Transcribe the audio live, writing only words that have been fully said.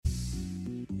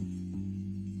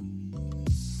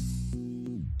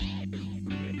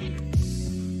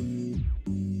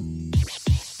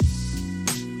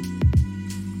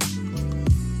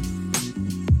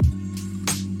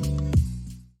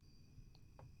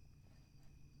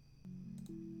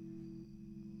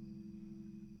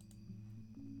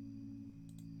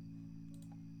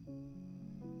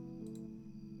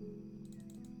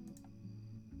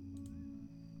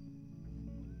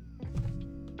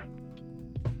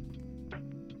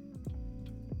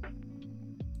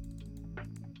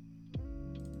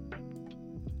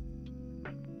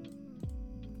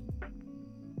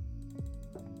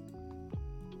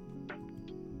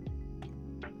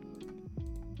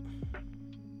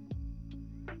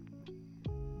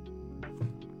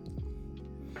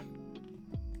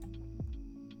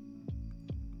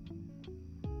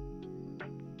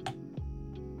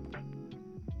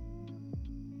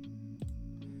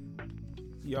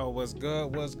Yo, what's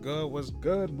good? What's good? What's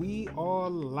good? We are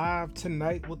live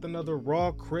tonight with another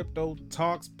Raw Crypto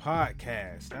Talks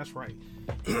podcast. That's right.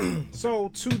 So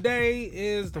today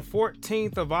is the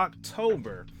 14th of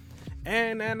October.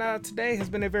 And today has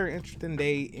been a very interesting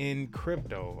day in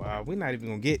crypto. We're not even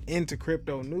going to get into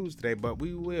crypto news today, but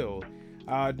we will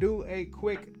do a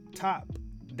quick top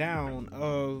down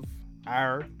of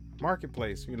our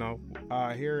marketplace. Here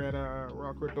at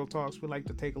Raw Crypto Talks, we like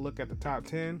to take a look at the top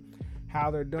 10, how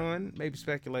they're doing, maybe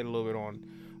speculate a little bit on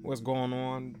what's going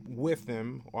on with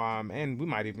them, and we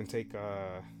might even take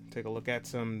a look at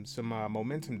some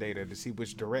momentum data to see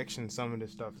which direction some of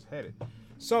this stuff is headed.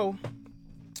 So,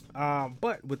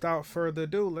 but without further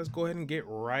ado, let's go ahead and get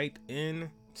right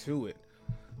into it.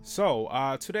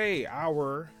 So, today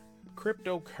our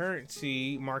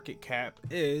cryptocurrency market cap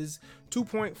is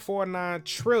 2.49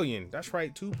 trillion. That's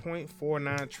right,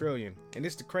 2.49 trillion. And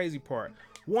it's the crazy part.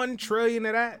 1 trillion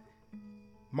of that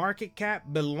market cap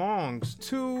belongs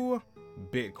to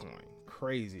Bitcoin.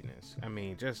 Craziness. I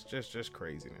mean, just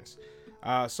craziness.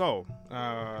 So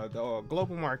the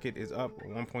global market is up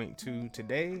 1.2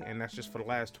 today, and that's just for the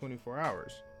last 24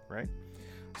 hours, right?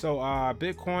 So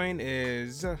Bitcoin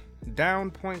is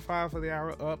down 0.5 for the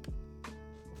hour, up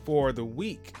for the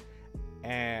week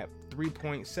at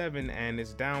 3.7, and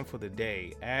it's down for the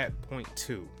day at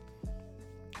 0.2.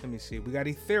 Let me see. We got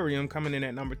Ethereum coming in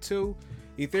at number 2.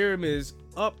 Ethereum is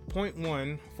up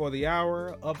 0.1 for the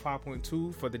hour, up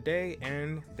 5.2 for the day,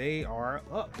 and they are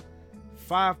up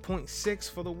 5.6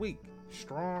 for the week.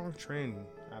 Strong trend,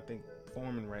 I think,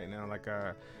 forming right now. Like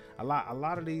a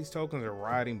lot of these tokens are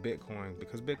riding Bitcoin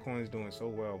because Bitcoin is doing so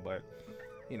well, but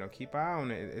keep an eye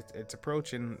on it. It's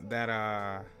approaching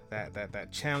that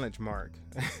challenge mark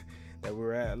that we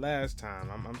were at last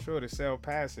time. I'm sure to sell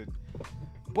past it,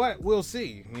 but we'll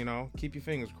see. Keep your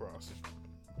fingers crossed.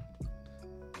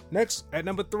 Next, at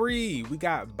number 3, we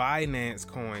got Binance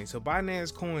Coin. So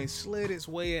Binance Coin slid its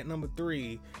way at number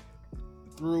 3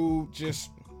 through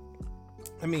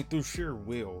sheer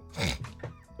will.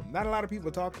 Not a lot of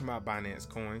people talking about Binance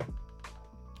Coin,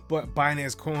 but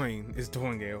Binance Coin is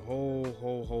doing a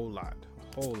whole lot.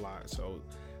 So,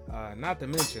 not to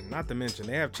mention,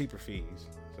 they have cheaper fees.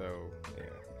 So, yeah.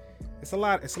 It's a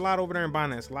lot over there in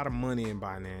Binance, a lot of money in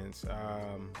Binance.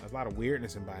 There's a lot of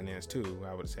weirdness in Binance too,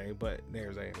 I would say, but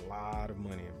there's a lot of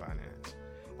money in Binance.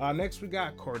 Next we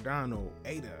got Cardano,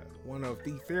 ADA, one of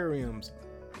Ethereum's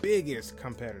biggest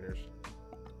competitors.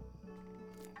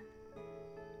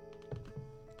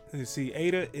 Let's see,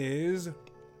 ADA is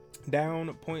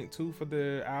down 0.2 for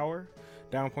the hour,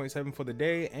 down 0.7 for the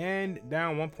day, and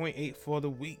down 1.8 for the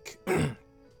week.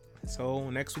 So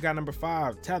next we got number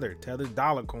 5, Tether. Tether's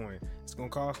dollar coin. It's gonna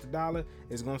cost $1.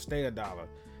 It's gonna stay $1.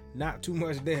 Not too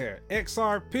much there.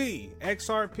 XRP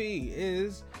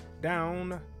is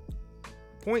down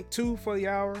 0.2 for the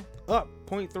hour, up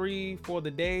 0.3 for the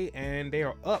day, and they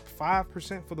are up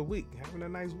 5% for the week. Having a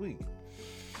nice week.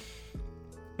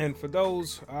 And for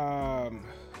those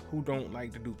who don't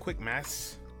like to do quick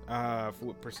maths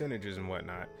with percentages and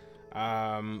whatnot,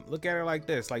 look at it like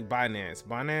this, like Binance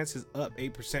is up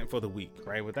 8% for the week,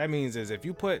 right? What that means is if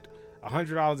you put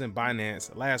 $100 in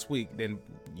Binance last week, then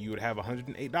you would have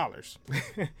 $108.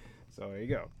 So there you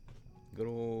go. Good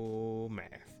old math.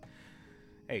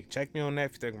 Hey, check me on that.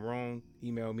 If you think I'm wrong,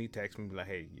 email me, text me, be like,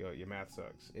 hey, your math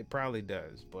sucks. It probably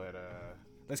does, but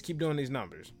let's keep doing these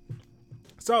numbers.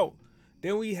 So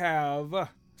then we have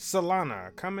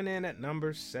Solana coming in at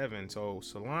number 7. So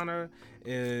Solana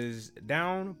is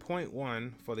down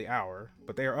 0.1 for the hour,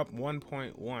 but they are up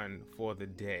 1.1 for the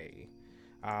day.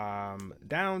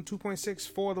 Down 2.6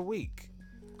 for the week.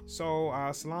 So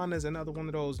Solana is another one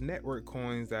of those network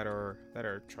coins that are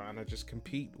trying to just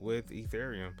compete with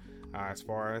Ethereum as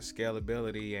far as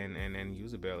scalability and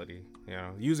usability.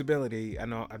 Usability, I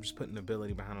know I'm just putting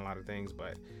ability behind a lot of things,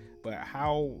 but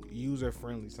how user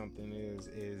friendly something is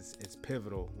it's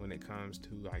pivotal when it comes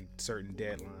to like certain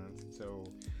deadlines. So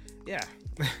yeah,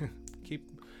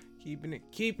 keeping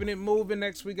it moving.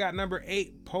 Next we got number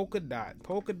 8, Polkadot.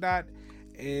 Polkadot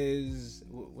is,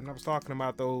 when I was talking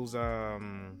about those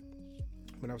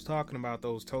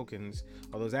tokens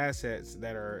or those assets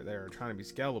that are trying to be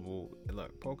scalable,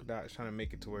 look, Polkadot is trying to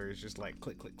make it to where it's just like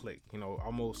click,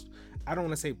 almost, I don't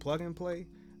want to say plug and play,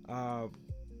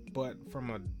 but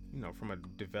from a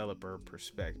developer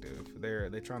perspective, they're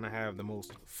trying to have the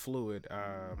most fluid,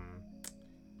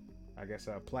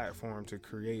 platform to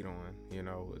create on,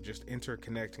 just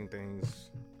interconnecting things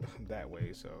that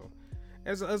way. So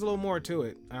there's a little more to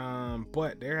it,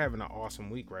 but they're having an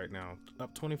awesome week right now,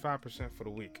 up 25% for the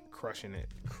week, crushing it.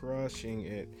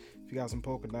 If you got some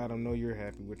Polkadot, I know you're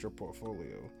happy with your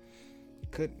portfolio.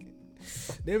 couldn't.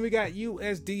 Then we got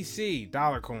USDC,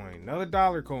 dollar coin, another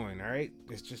dollar coin. All right,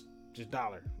 it's just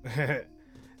dollar.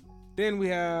 Then we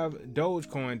have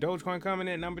Dogecoin. Dogecoin coming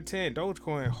in at number 10.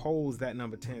 Dogecoin holds that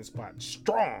number 10 spot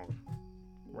strong,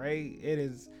 right? It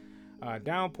is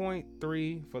down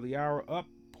 0.3 for the hour, up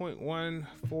 0.1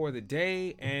 for the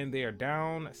day, and they are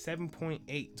down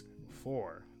 7.8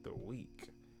 for the week.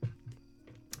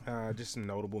 Just some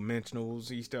notable mentionables.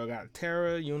 You still got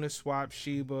Terra, Uniswap,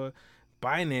 Shiba,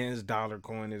 Binance dollar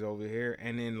coin is over here,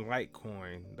 and then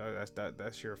Litecoin.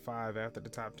 That's your 5 after the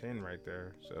top 10 right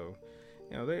there. So,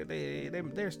 you know,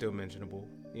 they're still mentionable.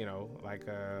 You know, like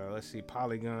let's see,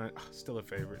 Polygon, still a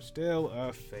favorite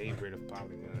of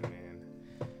Polygon, man.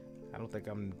 I don't think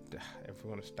I'm ever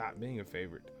going to stop being a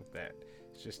favorite of that.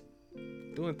 It's just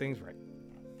doing things right.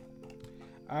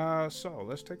 So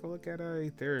let's take a look at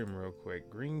Ethereum real quick.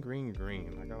 Green.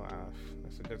 Like, oh,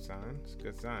 that's a good sign. It's a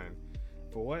good sign.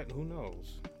 For what? Who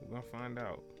knows? We're gonna find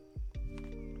out.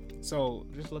 So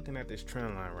just looking at this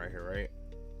trend line right here, right?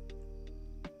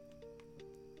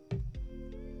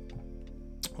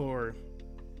 Or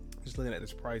just looking at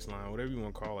this price line, whatever you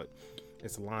want to call it.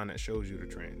 It's a line that shows you the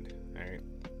trend. All right.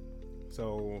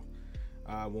 So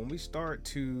when we start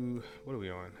to, what are we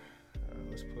on?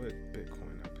 Let's put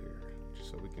Bitcoin up here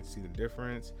just so we can see the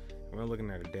difference. We're looking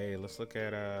at a day. Let's look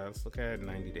at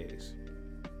 90 days.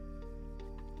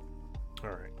 All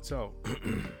right, so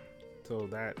so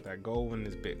that gold one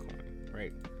is Bitcoin,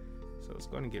 right? So it's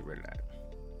going to get rid of that.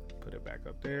 Put it back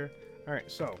up there. All right,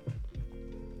 so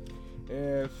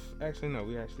we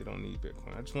actually don't need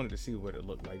Bitcoin. I just wanted to see what it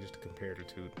looked like, just to compare the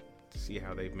two, to see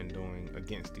how they've been doing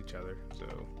against each other. So,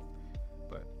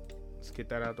 but let's get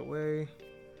that out the way.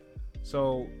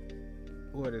 So,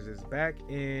 what is this? Back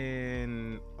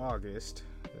in August,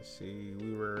 let's see,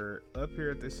 we were up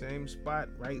here at the same spot,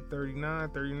 right? 39,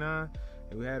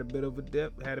 and we had a bit of a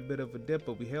dip,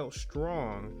 but we held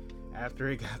strong after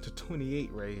it got to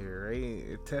 28 right here, right?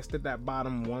 It tested that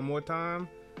bottom one more time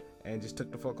and just took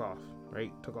the fuck off,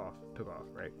 right? Took off,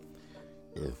 right?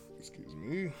 Excuse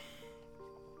me.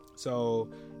 So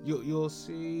you'll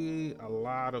see a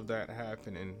lot of that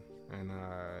happening, and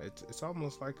it's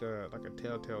almost like a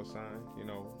telltale sign, you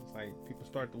know. It's like people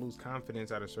start to lose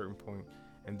confidence at a certain point.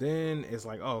 And then it's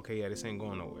like, oh, okay, yeah, this ain't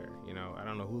going nowhere. You know, I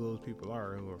don't know who those people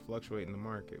are who are fluctuating the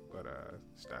market, but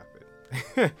stop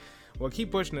it. Well,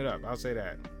 keep pushing it up. I'll say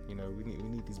that. You know, we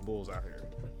need these bulls out here.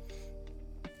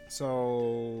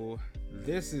 So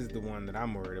this is the one that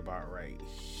I'm worried about right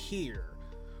here.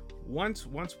 Once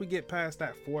we get past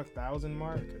that 4,000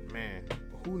 mark, man,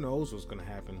 who knows what's gonna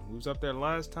happen? We was up there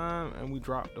last time and we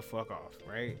dropped the fuck off,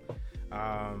 right?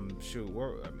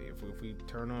 If we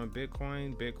turn on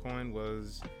Bitcoin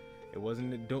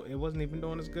wasn't even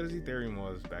doing as good as Ethereum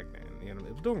was back then. You know,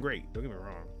 it was doing great. Don't get me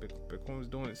wrong. Bitcoin was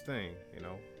doing its thing. You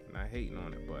know, not hating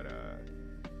on it, but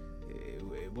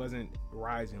it wasn't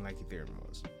rising like Ethereum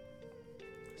was.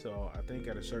 So I think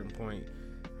at a certain point,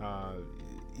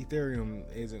 Ethereum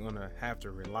isn't gonna have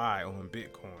to rely on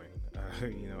Bitcoin.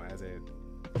 You know,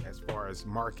 as far as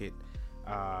market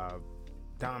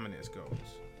dominance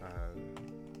goes.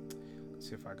 Let's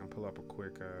see if I can pull up a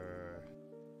quick.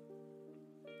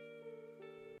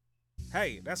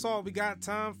 Hey, that's all we got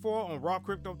time for on Raw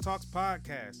Crypto Talks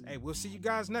podcast. Hey, we'll see you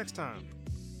guys next time.